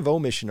a sin of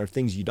omission are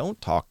things you don't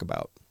talk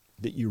about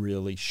that you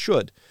really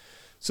should.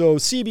 So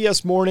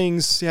CBS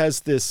Mornings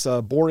has this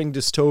boring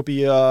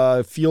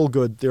dystopia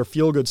their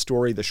feel-good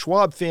story. The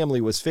Schwab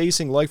family was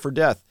facing life or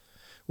death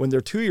when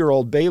their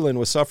 2-year-old Balin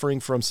was suffering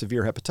from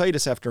severe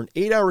hepatitis. After an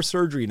 8-hour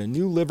surgery and a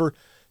new liver,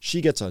 she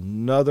gets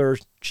another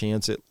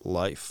chance at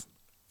life.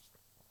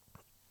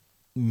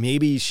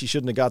 Maybe she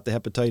shouldn't have got the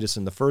hepatitis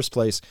in the first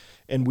place,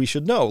 and we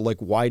should know,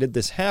 why did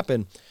this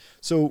happen?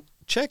 So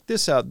check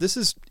this out. This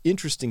is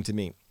interesting to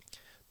me.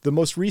 The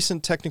most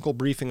recent technical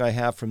briefing I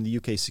have from the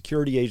UK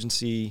Security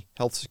Agency,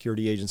 Health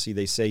Security Agency,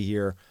 they say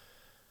here,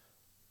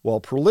 while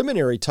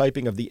preliminary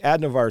typing of the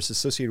adenovirus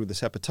associated with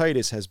this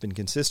hepatitis has been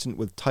consistent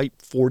with type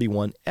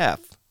 41F,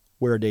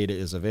 where data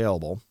is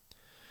available,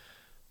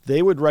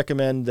 they would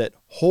recommend that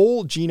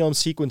whole genome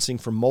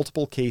sequencing from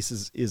multiple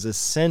cases is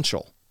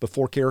essential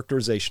before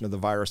characterization of the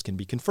virus can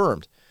be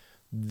confirmed.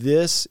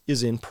 This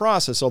is in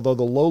process, although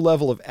the low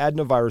level of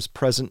adenovirus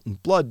present in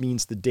blood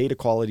means the data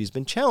quality has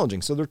been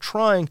challenging. So they're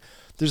trying,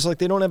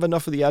 they don't have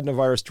enough of the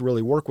adenovirus to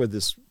really work with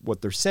this,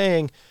 what they're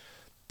saying,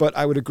 but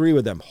I would agree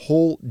with them.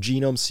 Whole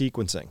genome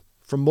sequencing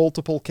from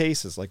multiple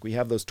cases, like we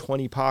have those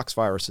 20 pox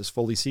viruses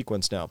fully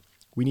sequenced now.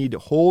 We need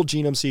whole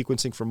genome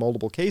sequencing from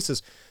multiple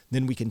cases,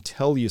 then we can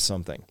tell you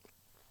something.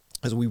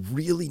 Because we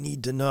really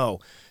need to know,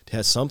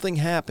 has something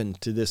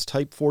happened to this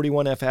type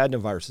 41F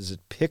adenovirus? Has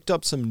it picked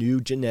up some new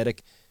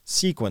genetic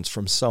sequence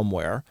from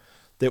somewhere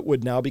that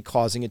would now be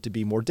causing it to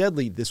be more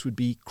deadly? This would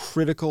be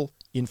critical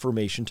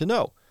information to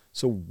know.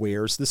 So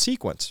where's the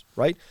sequence,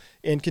 right?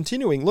 And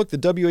continuing, look,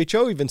 the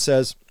WHO even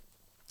says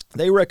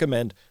they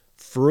recommend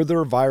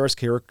further virus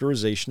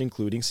characterization,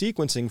 including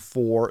sequencing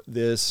for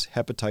this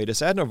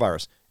hepatitis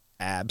adenovirus?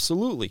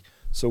 Absolutely.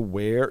 So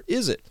where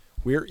is it?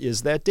 Where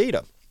is that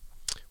data?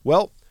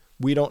 Well,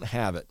 we don't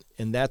have it,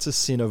 and that's a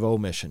sin of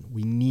omission.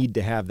 We need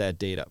to have that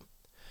data.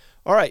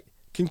 All right,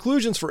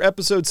 conclusions for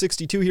episode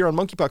 62 here on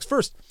monkeypox.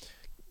 First,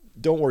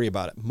 don't worry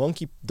about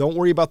it. Don't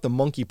worry about the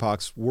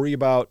monkeypox. Worry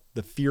about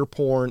the fear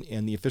porn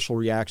and the official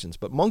reactions.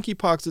 But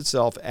monkeypox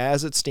itself,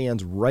 as it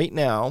stands right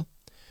now,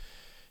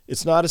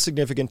 it's not a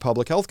significant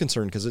public health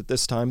concern because at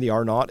this time the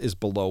R0 is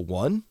below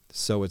 1,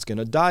 so it's going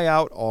to die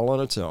out all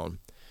on its own.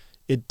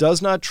 It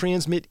does not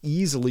transmit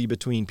easily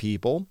between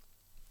people.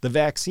 The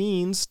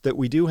vaccines that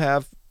we do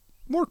have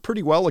work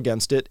pretty well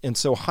against it, and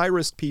so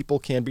high-risk people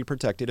can be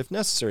protected if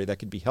necessary. That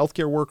could be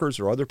healthcare workers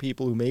or other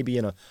people who may be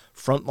in a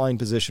frontline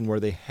position where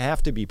they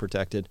have to be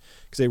protected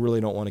because they really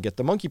don't want to get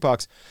the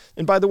monkeypox.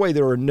 And by the way,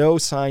 there are no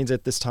signs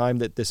at this time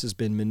that this has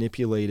been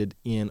manipulated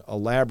in a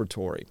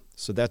laboratory.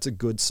 So that's a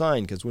good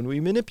sign, because when we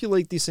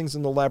manipulate these things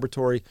in the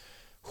laboratory,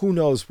 who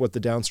knows what the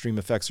downstream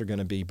effects are going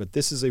to be. But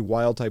this is a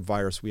wild-type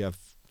virus. We have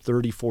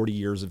 30, 40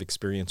 years of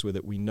experience with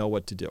it. We know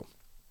what to do.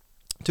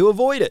 To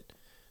avoid it,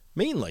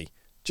 mainly,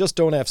 just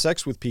don't have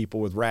sex with people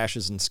with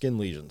rashes and skin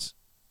lesions.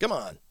 Come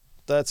on.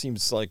 That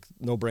seems like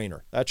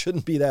no-brainer. That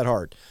shouldn't be that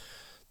hard.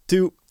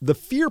 To the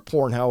fear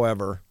porn,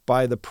 however,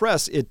 by the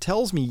press, it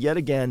tells me yet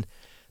again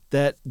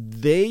that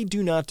they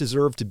do not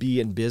deserve to be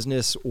in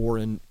business or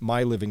in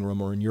my living room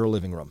or in your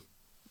living room.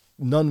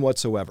 None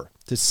whatsoever.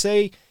 To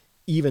say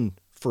even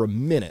for a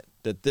minute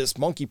that this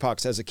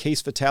monkeypox has a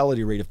case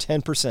fatality rate of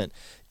 10%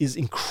 is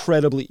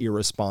incredibly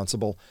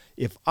irresponsible.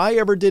 If I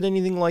ever did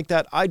anything like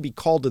that, I'd be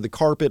called to the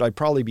carpet. I'd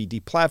probably be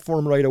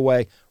deplatformed right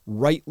away,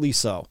 rightly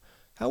so.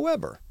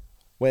 However,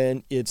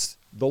 when it's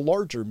the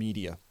larger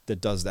media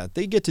that does that,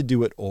 they get to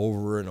do it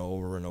over and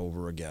over and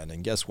over again.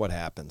 And guess what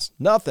happens?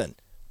 Nothing.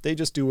 They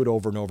just do it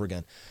over and over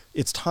again.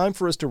 It's time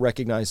for us to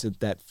recognize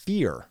that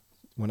fear.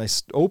 When I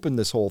opened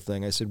this whole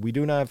thing, I said, we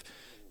don't have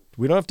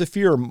to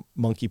fear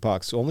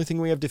monkeypox. The only thing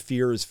we have to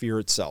fear is fear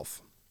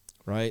itself,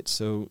 right?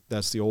 So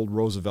that's the old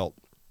Roosevelt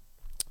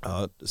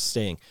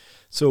saying.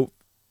 So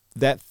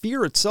that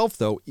fear itself,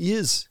 though,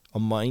 is a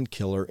mind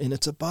killer and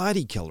it's a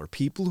body killer.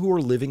 People who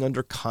are living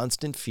under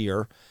constant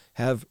fear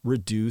have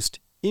reduced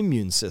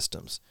immune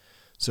systems.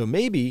 So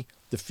maybe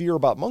the fear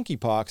about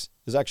monkeypox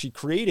is actually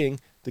creating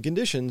the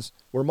conditions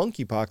where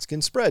monkeypox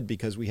can spread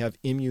because we have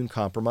immune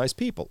compromised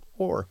people,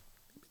 or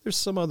there's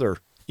some other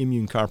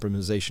immune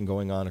compromisation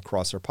going on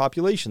across our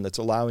population that's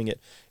allowing it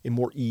a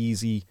more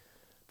easy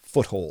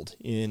foothold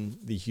in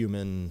the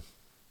human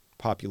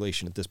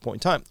population at this point in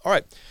time. All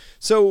right.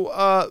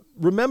 So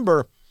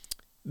remember,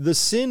 the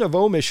sin of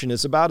omission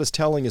is about as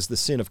telling as the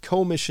sin of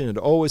commission. It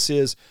always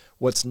is.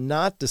 What's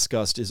not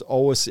discussed is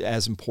always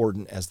as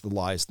important as the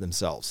lies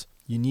themselves.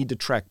 You need to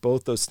track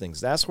both those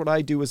things. That's what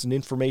I do as an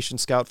information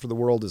scout for the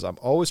world, is I'm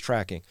always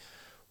tracking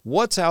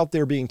what's out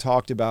there being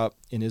talked about,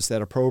 and is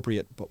that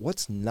appropriate? But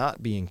what's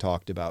not being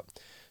talked about?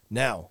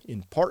 Now,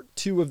 in part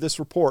 2 of this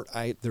report,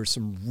 there's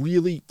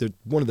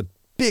one of the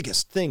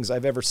biggest things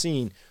I've ever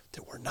seen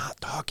that we're not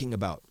talking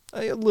about.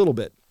 A little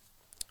bit,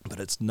 but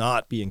it's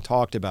not being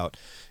talked about,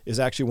 is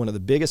actually one of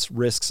the biggest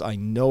risks I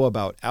know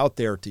about out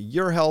there to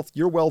your health,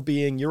 your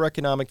well-being, your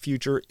economic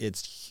future.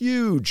 It's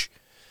huge.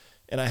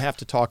 And I have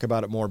to talk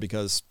about it more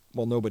because,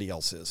 well, nobody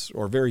else is,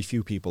 or very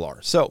few people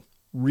are. So,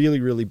 really,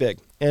 really big.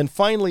 And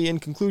finally, in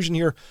conclusion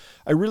here,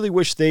 I really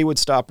wish they would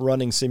stop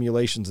running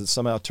simulations that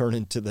somehow turn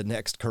into the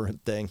next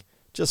current thing.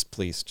 Just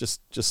please, just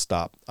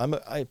stop. I'm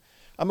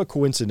a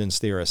coincidence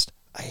theorist.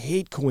 I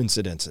hate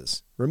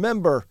coincidences.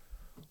 Remember,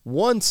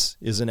 once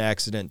is an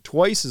accident,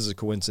 twice is a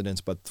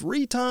coincidence, but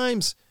 3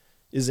 times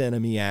is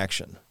enemy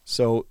action.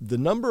 So the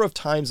number of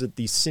times that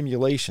these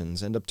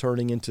simulations end up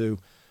turning into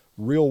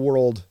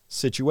real-world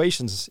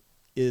situations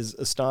is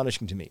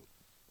astonishing to me.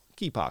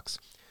 Monkeypox.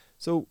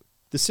 So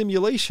the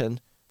simulation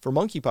for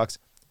monkeypox,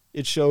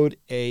 it showed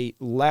a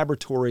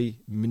laboratory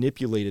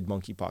manipulated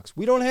monkeypox.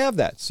 We don't have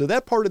that. So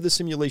that part of the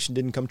simulation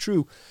didn't come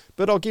true.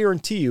 But I'll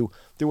guarantee you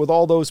that with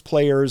all those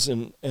players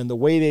and the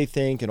way they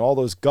think and all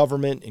those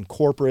government and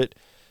corporate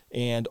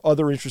and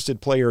other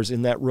interested players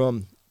in that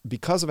room,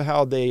 because of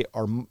how they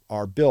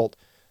are built,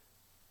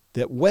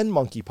 that when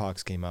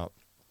monkeypox came out,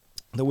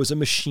 there was a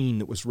machine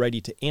that was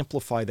ready to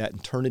amplify that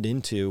and turn it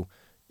into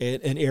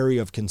an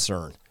area of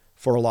concern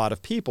for a lot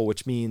of people,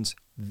 which means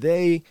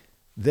they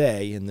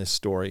in this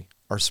story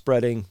are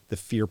spreading the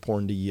fear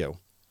porn to you.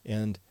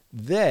 And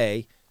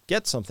they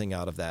get something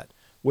out of that,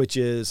 which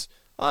is,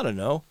 I don't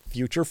know,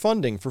 future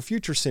funding for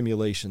future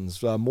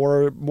simulations,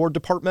 more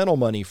departmental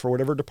money for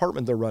whatever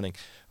department they're running,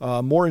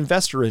 more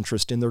investor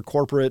interest in their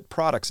corporate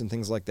products and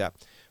things like that.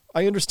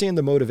 I understand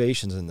the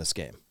motivations in this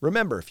game.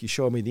 Remember, if you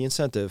show me the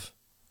incentive,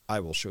 I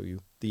will show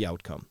you the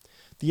outcome.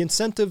 The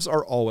incentives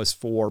are always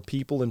for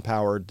people in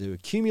power to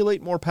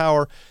accumulate more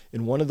power,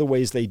 and one of the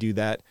ways they do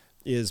that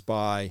is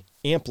by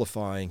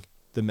amplifying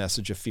the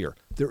message of fear.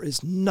 There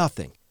is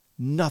nothing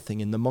nothing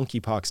in the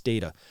monkeypox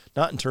data,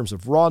 not in terms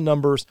of raw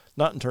numbers,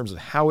 not in terms of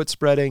how it's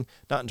spreading,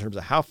 not in terms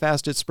of how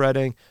fast it's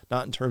spreading,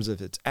 not in terms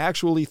of its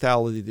actual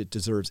lethality that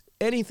deserves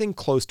anything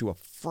close to a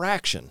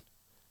fraction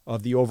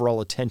of the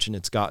overall attention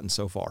it's gotten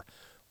so far.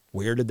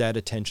 Where did that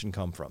attention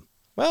come from?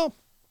 Well,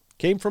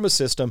 came from a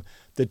system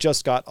that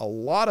just got a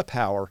lot of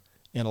power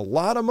and a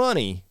lot of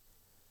money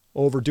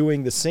over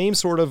doing the same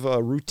sort of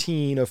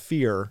routine of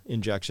fear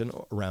injection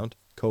around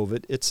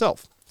COVID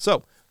itself.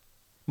 So,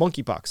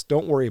 monkeypox,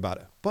 don't worry about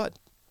it. But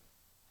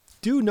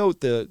do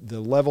note the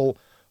level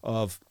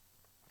of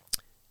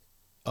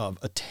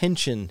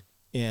attention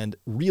and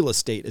real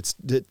estate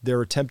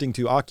they're attempting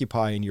to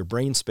occupy in your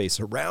brain space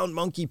around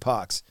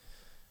monkeypox.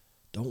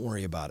 Don't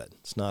worry about it.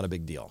 It's not a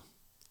big deal.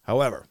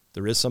 However,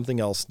 there is something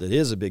else that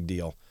is a big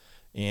deal,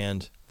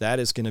 and that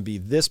is going to be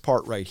this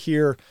part right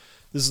here.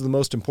 This is the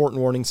most important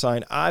warning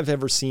sign I've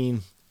ever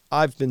seen.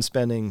 I've been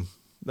spending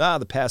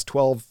the past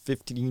 12,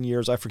 15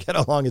 years, I forget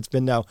how long it's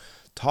been now,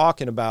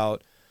 talking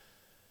about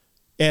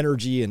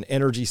energy and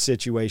energy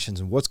situations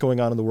and what's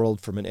going on in the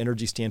world from an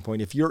energy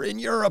standpoint. If you're in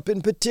Europe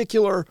in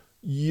particular,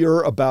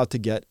 you're about to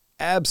get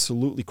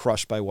absolutely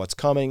crushed by what's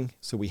coming.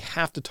 So we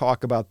have to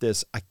talk about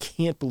this. I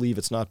can't believe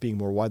it's not being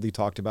more widely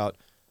talked about.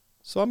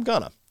 So I'm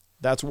gonna.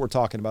 That's what we're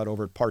talking about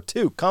over at part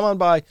 2. Come on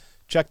by,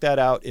 check that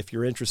out if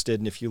you're interested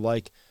and if you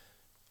like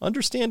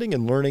understanding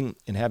and learning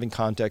and having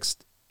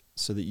context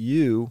so that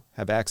you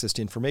have access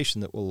to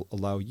information that will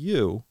allow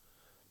you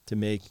to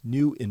make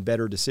new and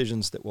better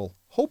decisions that will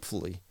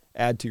hopefully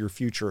add to your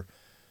future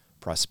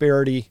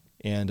prosperity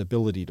and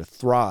ability to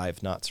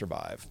thrive, not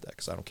survive.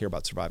 Because I don't care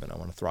about surviving, I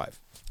want to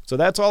thrive. So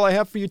that's all I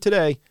have for you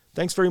today.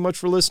 Thanks very much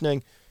for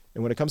listening.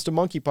 And when it comes to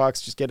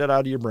monkeypox, just get it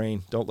out of your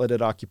brain. Don't let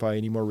it occupy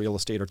any more real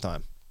estate or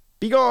time.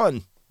 Be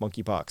gone,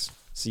 monkeypox.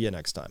 See you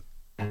next time.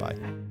 Bye.